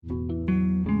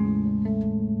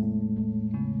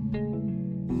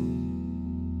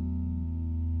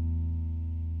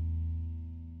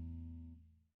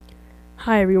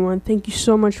Hi everyone, thank you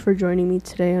so much for joining me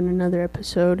today on another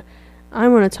episode. I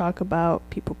want to talk about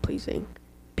people pleasing.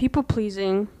 People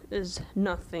pleasing is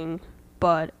nothing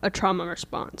but a trauma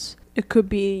response. It could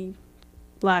be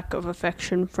lack of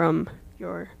affection from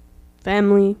your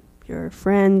family, your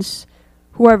friends,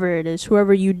 whoever it is,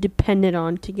 whoever you depended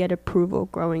on to get approval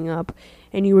growing up,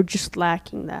 and you were just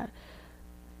lacking that.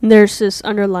 And there's this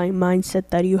underlying mindset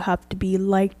that you have to be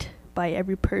liked by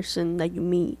every person that you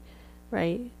meet,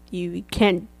 right? You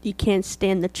can't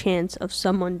stand the chance of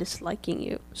someone disliking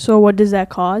you. So what does that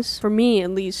cause? For me,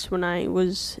 at least, when I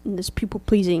was in this people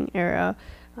pleasing era,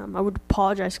 I would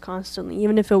apologize constantly,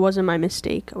 even if it wasn't my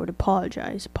mistake. I would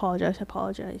apologize.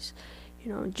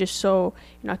 Just so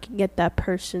I can get that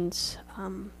person's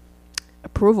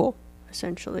approval,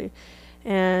 essentially.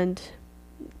 And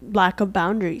lack of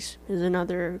boundaries is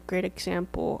another great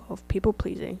example of people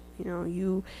pleasing.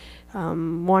 You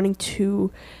wanting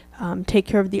to take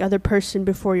care of the other person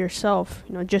before yourself,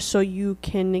 just so you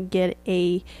can get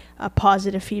a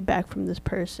positive feedback from this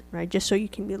person, right? Just so you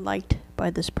can be liked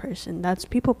by this person. That's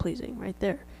people pleasing right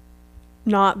there.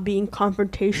 Not being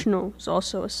confrontational is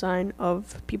also a sign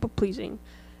of people pleasing,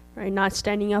 right? Not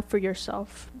standing up for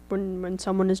yourself when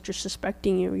someone is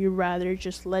disrespecting you. You rather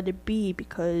just let it be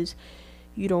because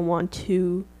you don't want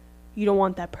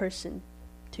that person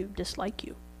to dislike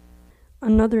you.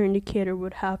 Another indicator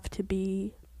would have to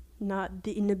be not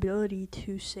the inability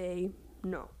to say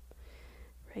no,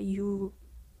 right? You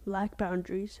lack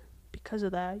boundaries. Because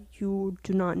of that, you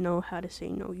do not know how to say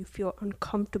no. You feel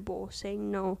uncomfortable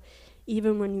saying no,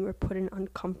 even when you are put in an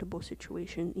uncomfortable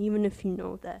situation, even if you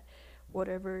know that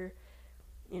whatever,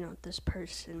 this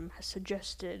person has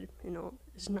suggested,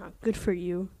 is not good for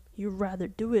you. You rather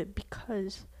do it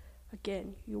because,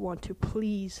 again, you want to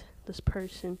please this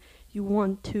person. You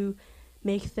want to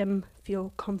make them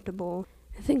feel comfortable.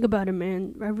 And think about it,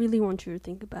 man. I really want you to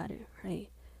think about it, right?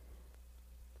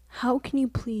 How can you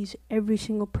please every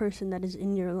single person that is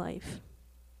in your life?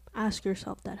 Ask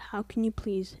yourself that. How can you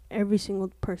please every single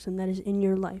person that is in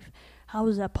your life? How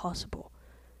is that possible?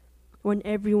 When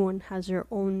everyone has their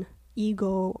own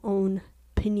ego, own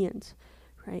opinions,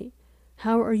 right?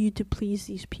 How are you to please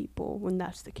these people when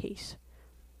that's the case?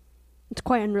 It's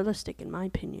quite unrealistic, in my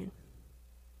opinion,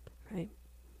 right?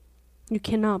 You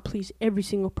cannot please every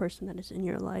single person that is in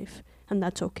your life, and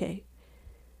that's okay.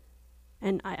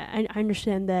 And I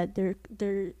understand that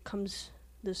there comes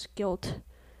this guilt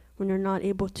when you're not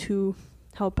able to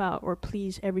help out or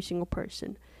please every single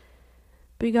person.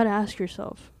 But you gotta ask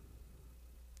yourself,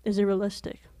 is it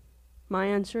realistic? My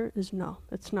answer is no,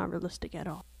 it's not realistic at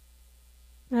all.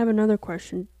 I have another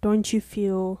question. Don't you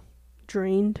feel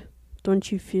drained?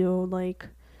 Don't you feel like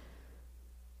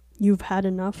you've had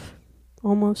enough,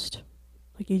 almost?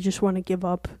 Like you just want to give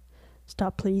up,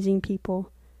 stop pleasing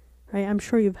people, right? I'm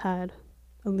sure you've had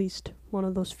at least one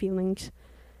of those feelings,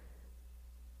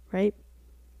 right?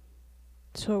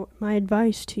 So my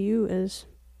advice to you is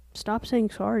stop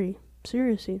saying sorry.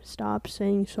 Seriously, stop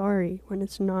saying sorry when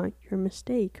it's not your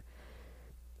mistake.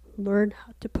 Learn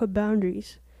how to put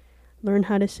boundaries. Learn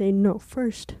how to say no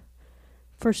first.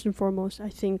 First and foremost, I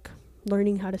think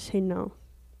learning how to say no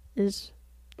is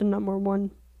the number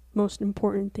one most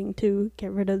important thing to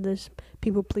get rid of this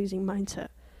people-pleasing mindset.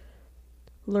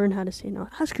 Learn how to say no.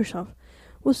 Ask yourself,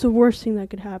 what's the worst thing that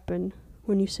could happen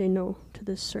when you say no to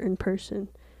this certain person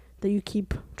that you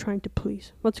keep trying to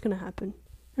please? What's going to happen?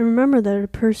 And remember that a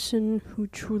person who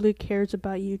truly cares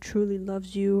about you, truly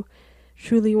loves you,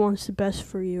 truly wants the best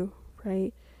for you,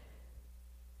 right?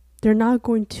 They're not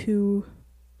going to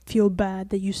feel bad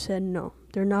that you said no.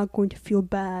 They're not going to feel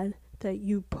bad that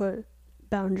you put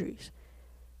boundaries,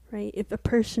 right? If a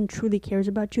person truly cares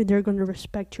about you, they're going to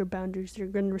respect your boundaries. They're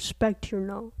going to respect your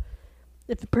no.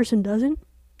 If a person doesn't,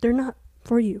 they're not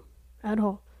for you at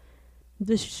all.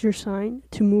 This is your sign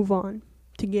to move on,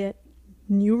 to get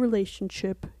new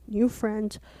relationship, new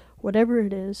friends, whatever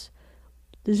it is.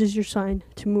 This is your sign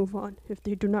to move on. If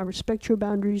they do not respect your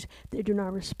boundaries, they do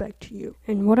not respect you.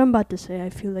 And what I'm about to say,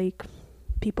 I feel like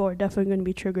people are definitely going to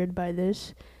be triggered by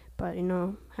this, but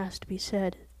has to be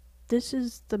said. This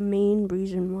is the main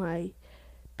reason why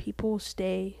people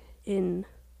stay in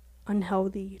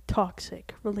unhealthy,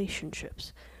 toxic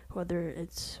relationships, whether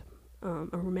it's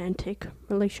a romantic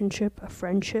relationship, a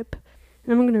friendship.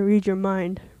 And I'm going to read your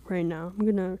mind right now. I'm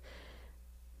going to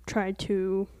try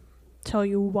to tell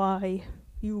you why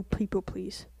you people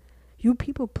please. You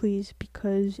people please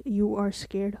because you are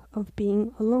scared of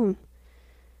being alone.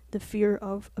 The fear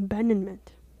of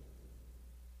abandonment.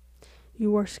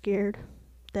 You are scared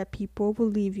that people will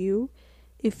leave you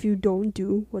if you don't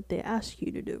do what they ask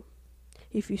you to do.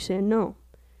 If you say no.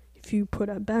 If you put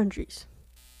up boundaries.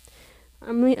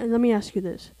 Let me ask you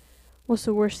this. What's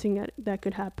the worst thing that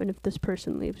could happen if this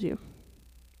person leaves you?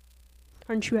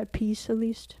 Aren't you at peace at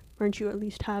least? Aren't you at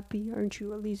least happy? Aren't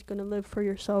you at least gonna live for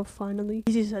yourself finally?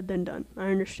 Easy said than done. I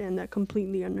understand that,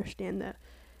 completely understand that.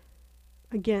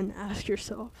 Again, ask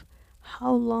yourself,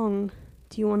 how long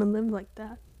do you want to live like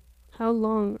that? How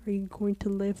long are you going to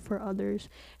live for others?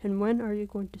 And when are you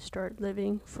going to start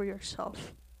living for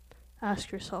yourself?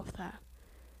 Ask yourself that.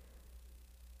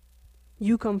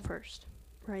 You come first,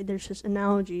 right? There's this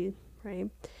analogy, right?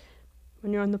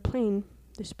 When you're on the plane,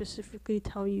 they specifically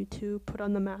tell you to put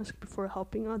on the mask before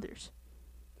helping others,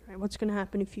 right? What's going to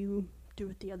happen if you do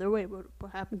it the other way?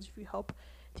 What happens if you help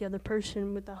the other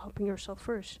person without helping yourself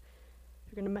first?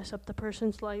 You're going to mess up the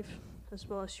person's life as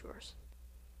well as yours,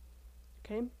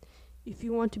 okay? If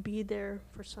you want to be there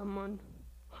for someone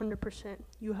 100%,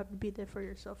 you have to be there for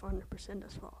yourself 100%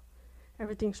 as well.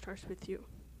 Everything starts with you.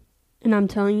 And I'm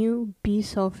telling you, be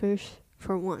selfish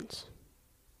for once.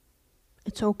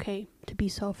 It's okay to be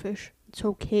selfish. It's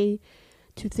okay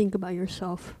to think about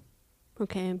yourself.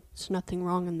 Okay? There's nothing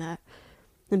wrong in that.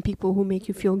 And people who make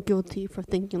you feel guilty for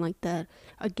thinking like that,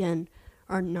 again,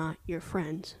 are not your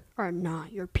friends, are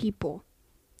not your people.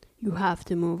 You have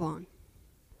to move on.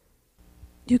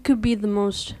 You could be the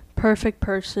most perfect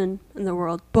person in the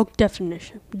world. Book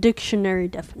definition, dictionary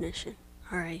definition.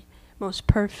 Alright? Most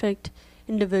perfect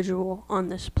individual on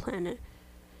this planet.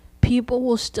 People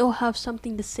will still have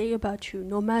something to say about you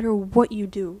no matter what you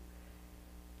do.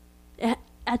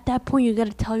 At that point, you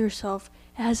gotta tell yourself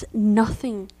it has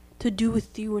nothing to do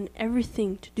with you and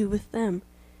everything to do with them.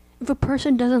 If a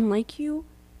person doesn't like you,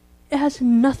 it has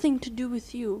nothing to do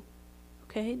with you.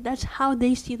 Okay? That's how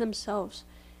they see themselves.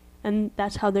 And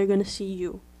that's how they're gonna see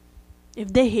you.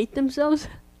 If they hate themselves,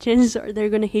 chances are they're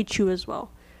gonna hate you as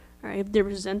well. Alright? If they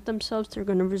resent themselves, they're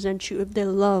gonna resent you. If they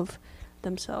love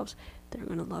themselves, they're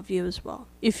gonna love you as well.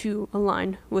 If you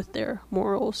align with their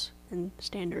morals and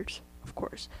standards, of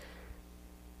course.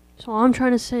 So all I'm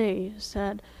trying to say is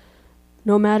that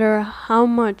no matter how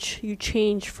much you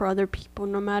change for other people,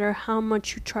 no matter how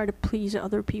much you try to please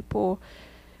other people,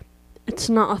 it's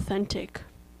not authentic.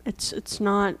 It's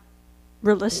not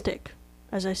realistic.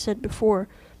 As I said before,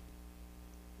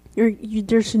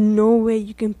 there's no way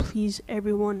you can please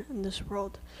everyone in this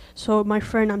world. So my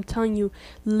friend, I'm telling you,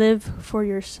 live for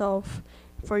yourself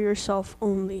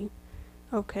only.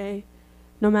 Okay?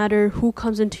 No matter who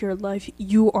comes into your life,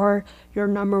 you are your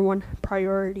number one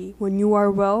priority. When you are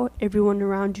well, everyone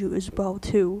around you is well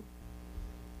too.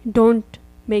 Don't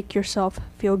make yourself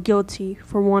feel guilty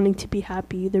for wanting to be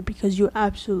happy either, because you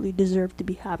absolutely deserve to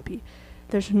be happy.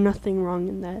 There's nothing wrong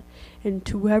in that. And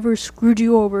to whoever screwed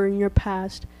you over in your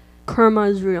past, karma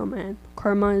is real, man.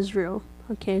 Karma is real.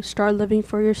 Okay, start living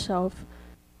for yourself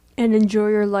and enjoy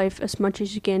your life as much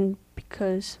as you can,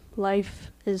 because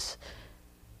life is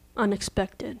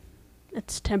unexpected.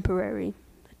 It's temporary.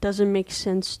 It doesn't make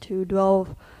sense to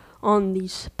dwell on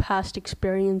these past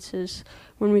experiences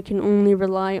when we can only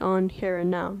rely on here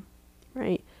and now,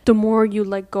 right? The more you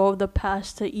let go of the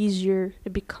past, the easier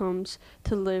it becomes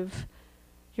to live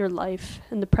your life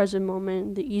in the present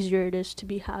moment. The easier it is to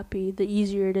be happy, the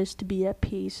easier it is to be at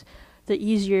peace, the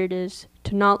easier it is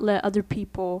to not let other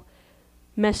people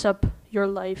mess up your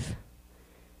life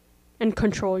and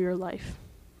control your life.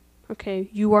 Okay,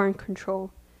 you are in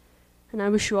control. And I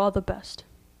wish you all the best.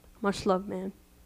 Much love, man.